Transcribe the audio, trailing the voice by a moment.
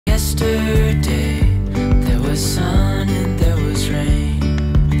Yesterday there was sun and there was rain,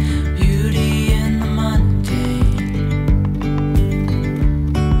 beauty in the mundane.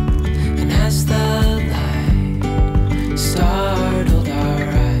 And as the light startled our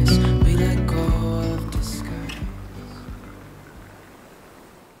eyes, we let go of disguise.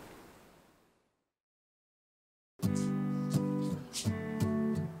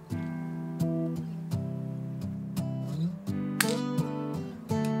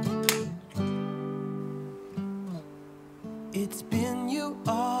 It's been you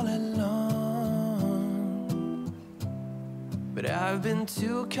all along, but I've been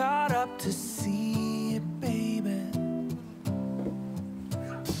too caught up to see it, baby.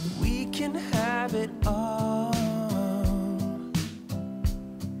 We can have it all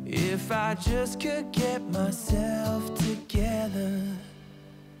if I just could get myself together.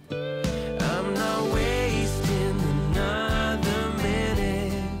 I'm not wasting another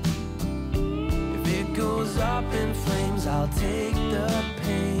minute. If it goes up in flames, I'll take the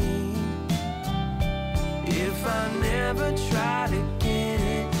pain. If I never try to get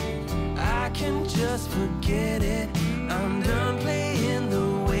it, I can just forget it. I'm done playing the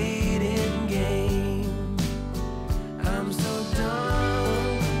waiting game. I'm so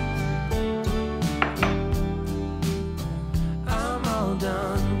done. I'm all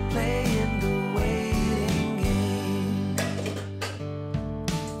done playing the waiting game.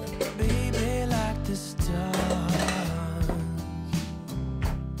 Baby, like the stars,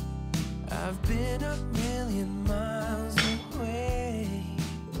 I've been a million miles away,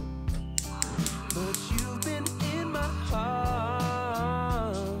 but you've been in my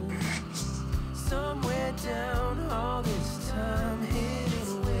heart, somewhere down all this time hidden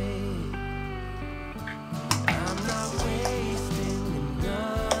away. I'm not wasting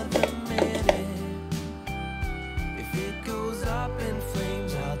another minute. If it goes up in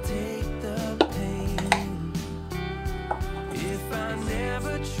flames, I'll take the pain. If I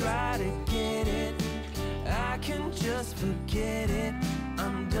never try to get it, I can just forget it.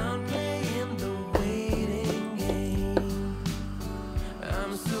 I'm done playing the waiting game.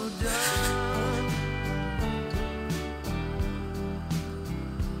 I'm so done.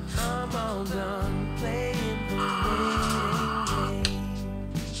 I'm all done playing the waiting game.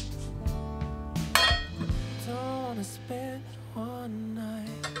 Don't wanna spend one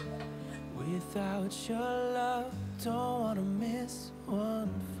night without your love. Don't wanna miss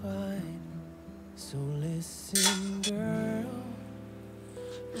one fight. So listen, girl.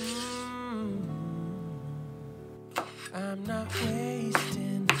 I'm not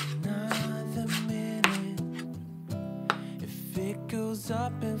wasting another minute. If it goes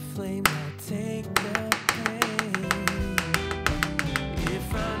up in flames, I'll take the pain. If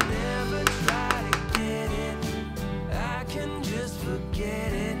I never try to get it, I can just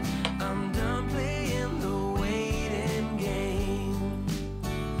forget it. I'm done playing the waiting game.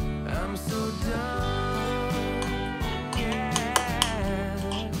 I'm so done,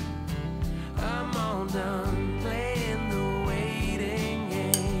 yeah. I'm all done playing the waiting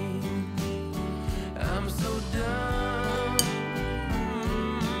game. I'm so done.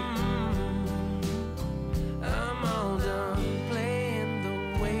 I'm all done playing the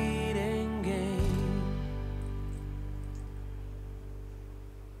waiting game.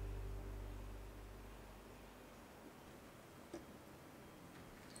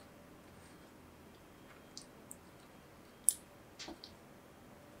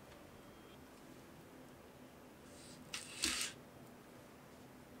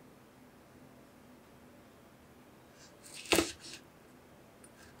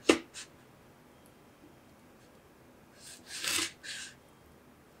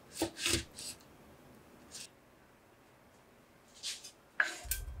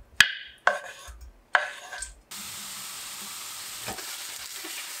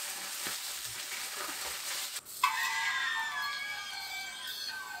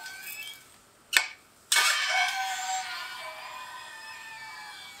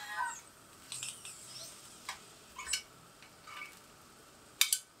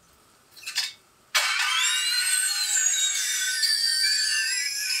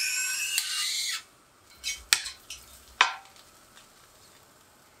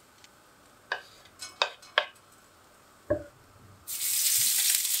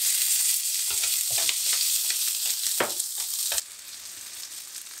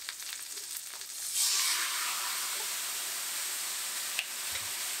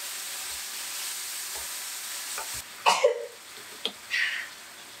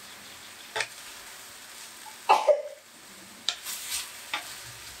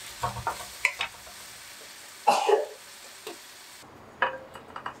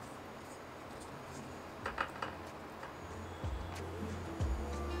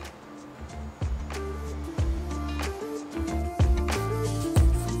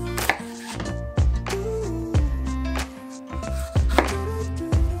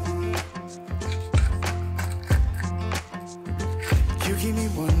 keep me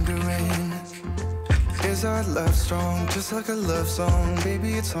wondering, is our love strong, just like a love song?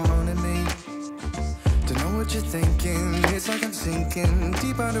 Baby, it's haunting me. Don't know what you're thinking, it's like I'm sinking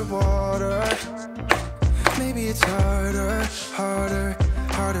deep underwater. Maybe it's harder, harder,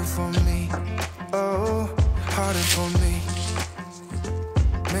 harder for me. Oh, harder for me.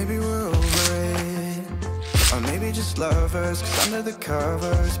 Maybe we're over it, or maybe just lovers, 'cause under the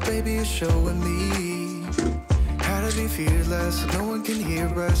covers, baby, you're showing me how to be fearless, so no one can hear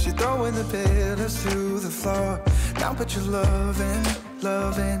us. You're throwing the pillars through the floor. Now put your loving,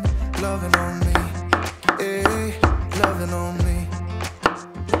 loving, loving on me. Hey, loving on me.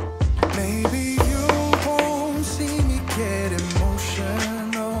 Maybe you won't see me get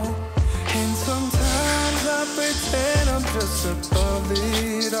emotional, and sometimes I pretend I'm just above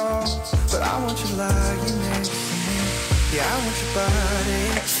it all. But I want you lying next to me. Yeah, I want your body,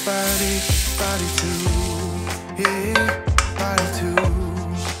 body, body too. Yeah, body too.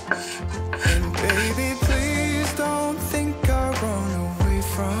 And baby, please don't think I'll run away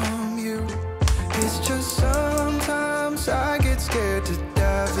from you. It's just sometimes I get scared to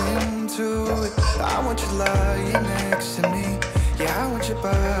dive into it. I want you lying next to me. Yeah, I want your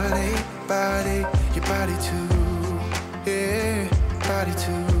body, body, your body too. Yeah, body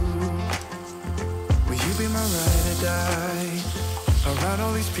too. Will you be my ride or die? Around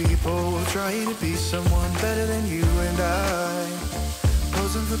all these people trying to be someone better than you and I,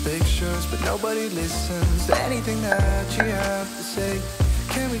 posing for pictures but nobody listens to anything that you have to say.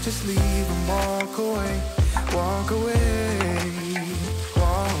 Can we just leave and walk away, walk away,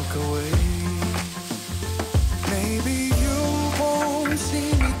 walk away? Maybe you won't see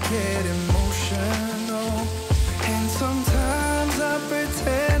me get emotional, and sometimes I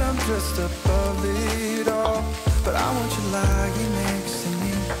pretend I'm just above it all. But I want you lying next to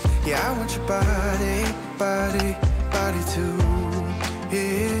me. Yeah, I want your body, body, body too.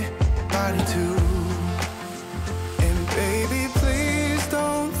 Yeah, body too. And baby, please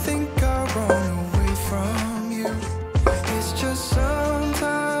don't think I'll run away from you. It's just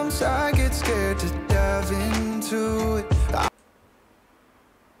sometimes I get scared to dive into it.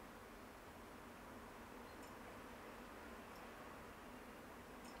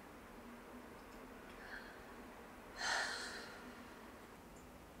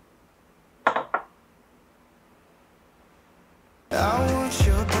 I want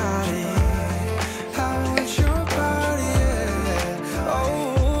your body, I want your body, yeah. Oh,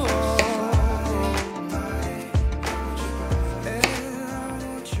 yeah, I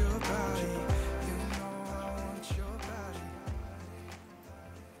want your body, you know I want your body.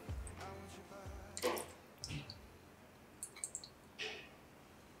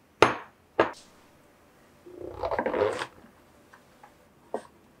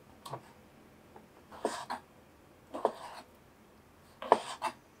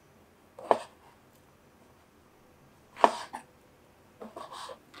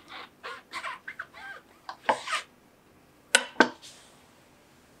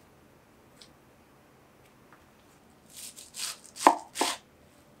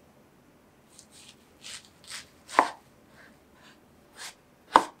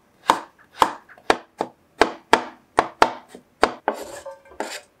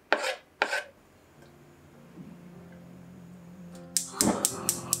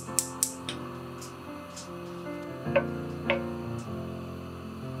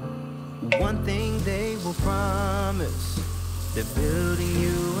 One thing they will promise, they're building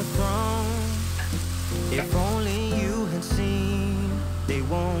you a throne. If only you had seen, they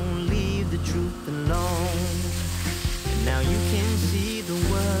won't leave the truth alone. And now you can see the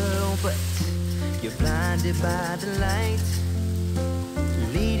world, but you're blinded by the light,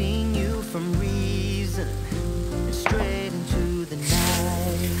 leading you from reason and straight into the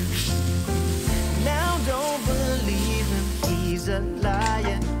night. Now don't believe him, he's a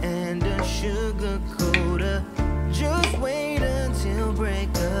liar and a sugar coater. Just wait until break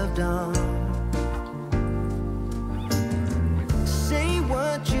of dawn. Say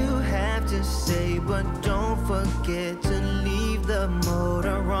what you have to say, but don't forget to leave the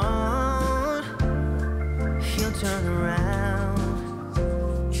motor on. He'll turn around,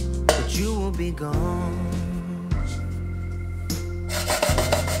 but you will be gone.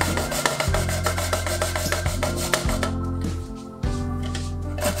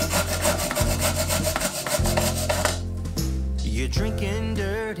 You're drinking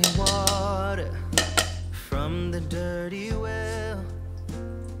dirty water from the dirty well.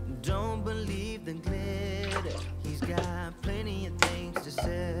 Don't believe the glitter, he's got plenty of things to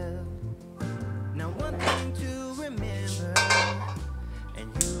sell. Now one thing to remember, and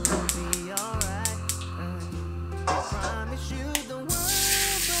you will be alright.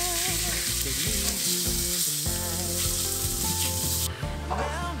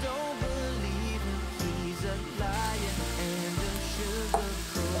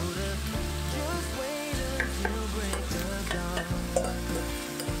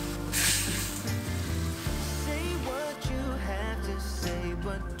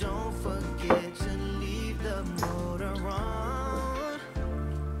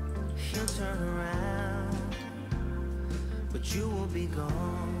 turn around, but you will be gone.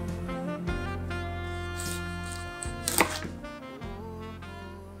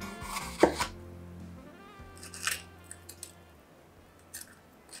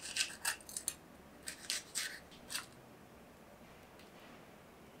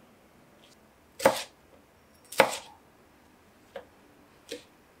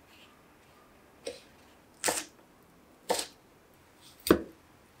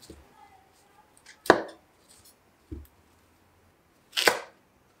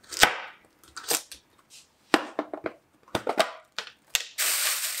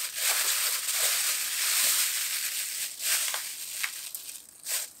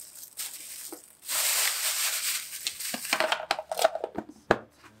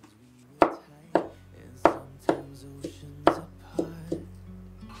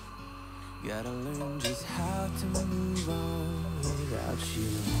 Gotta learn just how to move on without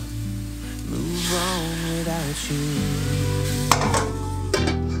you. Move on without you.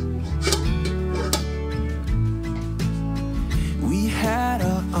 We had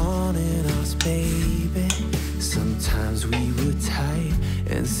our on and offs, baby. Sometimes we were tight,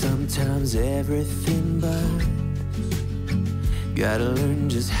 and sometimes everything but. Gotta learn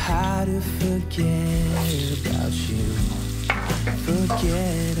just how to forget about you.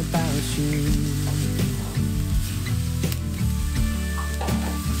 Forget about you.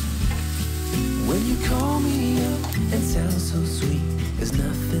 When you call me up and sound so sweet, there's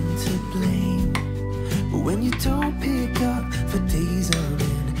nothing to blame. But when you don't pick up for days on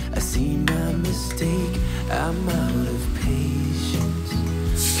end, I see my mistake. I'm out of patience.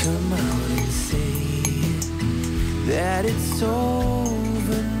 Come out and say that it's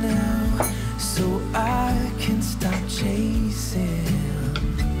over now, so I can stop chasing.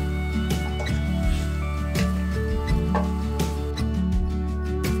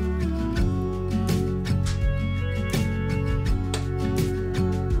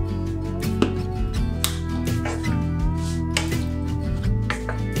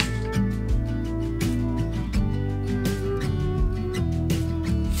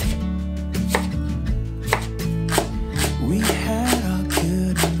 We had our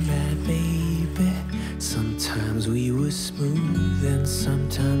good and bad, baby. Sometimes we were smooth and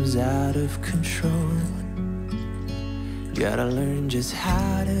sometimes out of control. Gotta learn just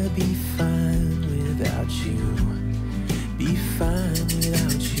how to be fine without you. Be fine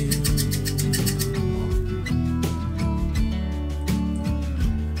without you.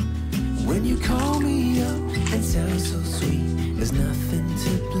 When you call me up and sound so sweet, there's nothing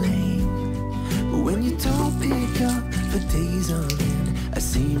to blame. But when you don't pick up for days on end, I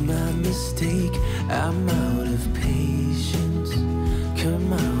see my mistake. I'm out of patience.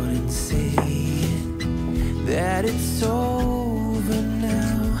 Come out and say it, that it's over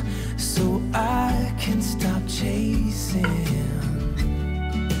now, so I can stop chasing.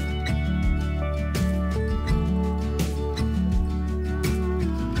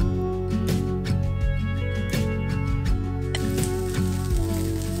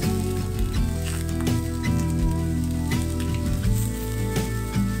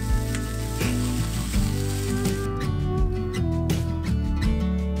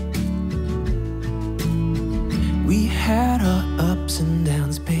 We had our ups and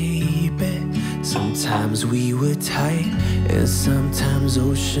downs, baby. Sometimes we were tight, and sometimes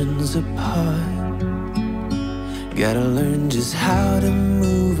oceans apart. Gotta learn just how to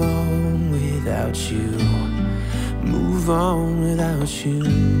move on without you. Move on without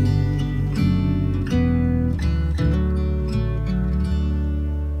you.